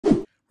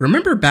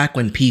Remember back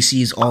when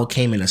PCs all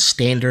came in a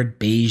standard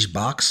beige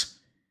box?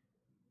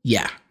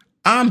 Yeah,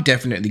 I'm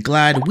definitely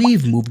glad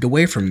we've moved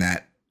away from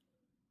that.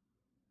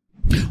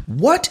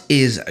 What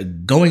is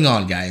going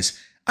on, guys?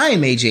 I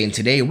am AJ, and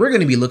today we're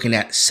going to be looking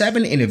at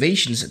 7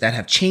 innovations that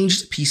have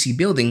changed PC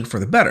building for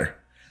the better.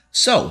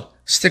 So,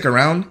 stick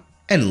around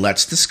and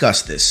let's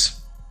discuss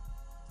this.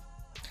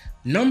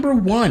 Number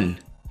 1.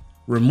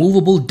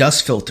 Removable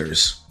dust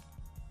filters.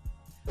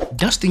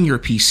 Dusting your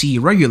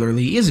PC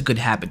regularly is a good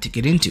habit to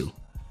get into.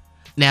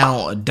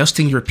 Now,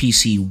 dusting your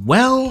PC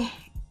well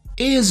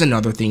is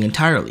another thing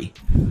entirely.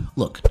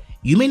 Look,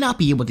 you may not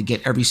be able to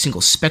get every single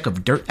speck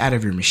of dirt out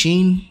of your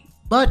machine,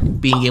 but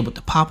being able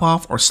to pop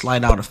off or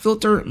slide out a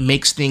filter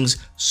makes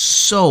things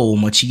so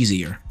much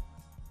easier.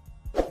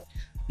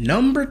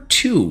 Number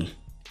 2.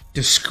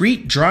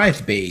 Discrete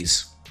drive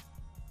bays.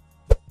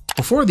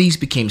 Before these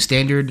became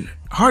standard,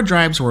 hard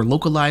drives were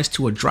localized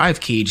to a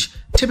drive cage,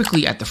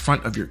 typically at the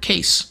front of your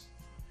case.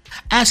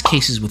 As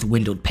cases with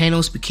windowed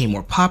panels became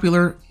more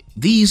popular,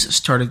 these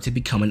started to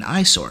become an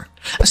eyesore,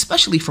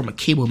 especially from a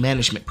cable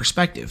management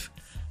perspective.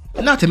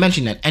 Not to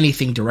mention that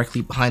anything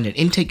directly behind an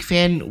intake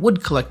fan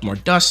would collect more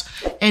dust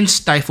and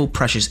stifle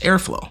precious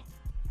airflow.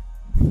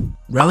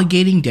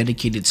 Relegating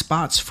dedicated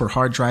spots for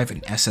hard drive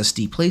and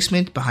SSD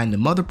placement behind the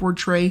motherboard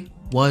tray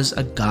was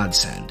a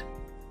godsend.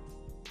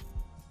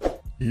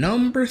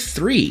 Number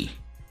 3.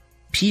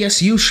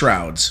 PSU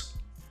shrouds.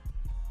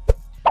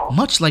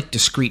 Much like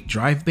discrete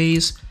drive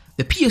bays,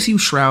 the PSU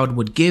shroud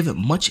would give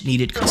much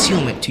needed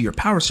concealment to your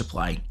power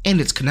supply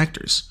and its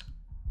connectors.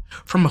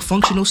 From a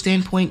functional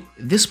standpoint,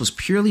 this was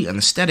purely an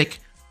aesthetic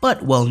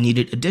but well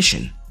needed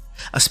addition,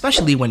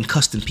 especially when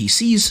custom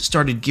PCs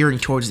started gearing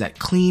towards that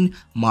clean,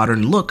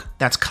 modern look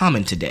that's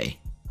common today.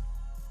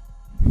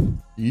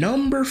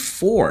 Number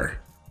 4.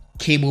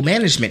 Cable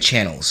management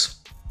channels.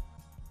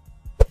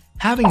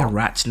 Having a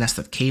rat's nest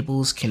of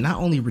cables can not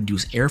only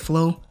reduce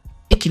airflow,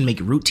 it can make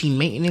routine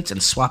maintenance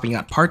and swapping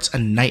out parts a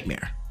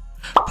nightmare.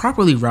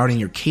 Properly routing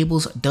your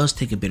cables does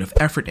take a bit of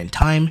effort and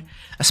time,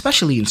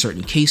 especially in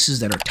certain cases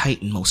that are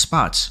tight in most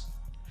spots.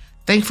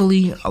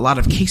 Thankfully, a lot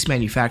of case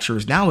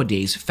manufacturers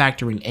nowadays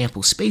factor in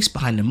ample space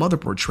behind the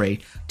motherboard tray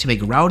to make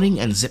routing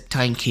and zip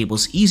tying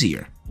cables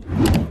easier.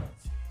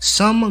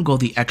 Some go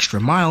the extra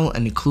mile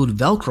and include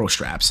Velcro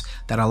straps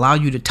that allow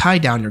you to tie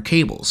down your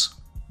cables.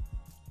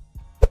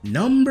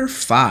 Number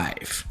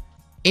 5.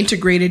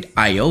 Integrated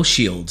I/O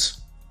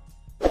shields.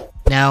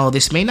 Now,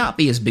 this may not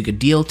be as big a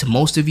deal to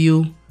most of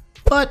you,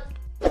 but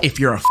if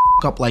you're a f***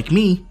 up like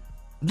me,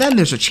 then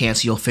there's a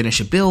chance you'll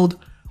finish a build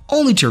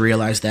only to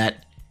realize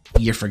that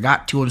you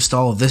forgot to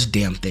install this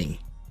damn thing.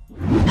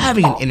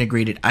 Having an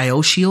integrated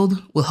I/O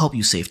shield will help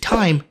you save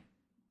time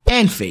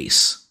and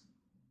face.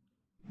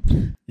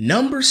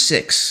 Number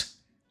 6.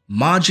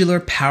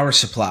 Modular power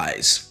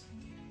supplies.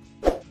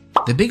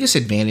 The biggest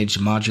advantage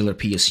modular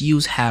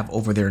PSUs have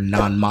over their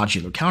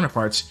non-modular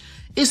counterparts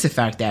is the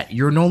fact that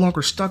you're no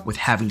longer stuck with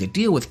having to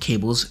deal with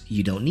cables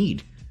you don't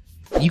need.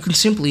 You can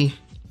simply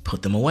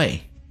put them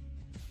away.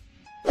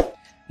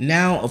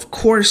 Now, of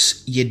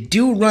course, you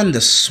do run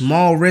the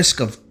small risk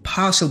of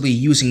possibly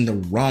using the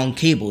wrong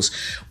cables,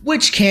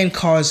 which can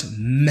cause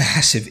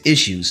massive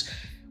issues,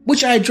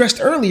 which I addressed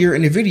earlier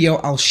in a video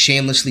I'll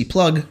shamelessly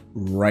plug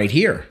right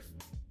here.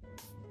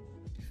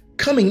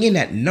 Coming in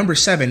at number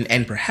 7,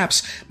 and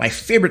perhaps my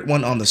favorite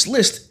one on this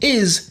list,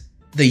 is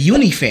the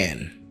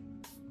UniFan.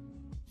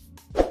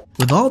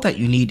 With all that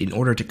you need in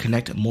order to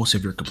connect most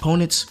of your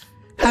components,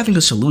 having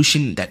a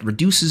solution that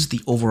reduces the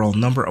overall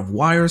number of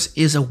wires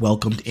is a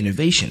welcomed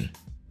innovation.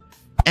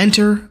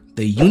 Enter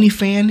the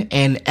UniFan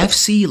and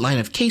FC line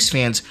of case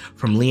fans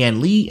from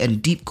Lian-li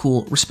and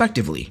Deepcool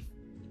respectively.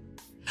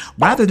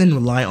 Rather than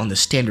rely on the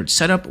standard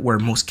setup where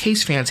most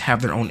case fans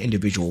have their own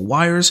individual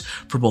wires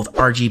for both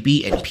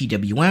RGB and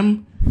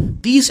PWM,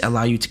 these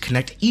allow you to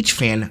connect each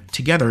fan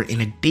together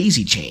in a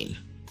daisy chain.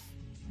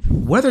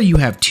 Whether you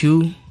have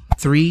 2,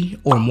 3,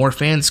 or more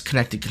fans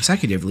connected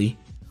consecutively,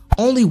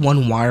 only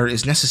one wire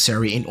is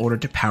necessary in order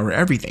to power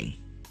everything.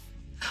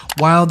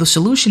 While the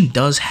solution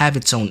does have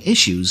its own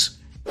issues,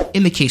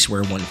 in the case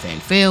where one fan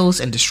fails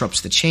and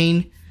disrupts the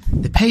chain,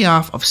 the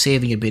payoff of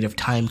saving a bit of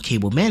time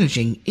cable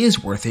managing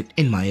is worth it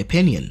in my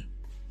opinion.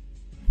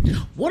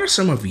 What are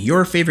some of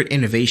your favorite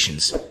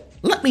innovations?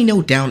 Let me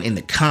know down in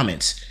the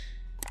comments.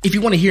 If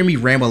you want to hear me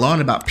ramble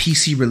on about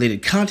PC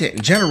related content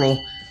in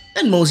general,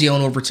 then mosey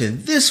on over to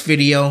this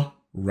video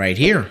right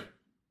here.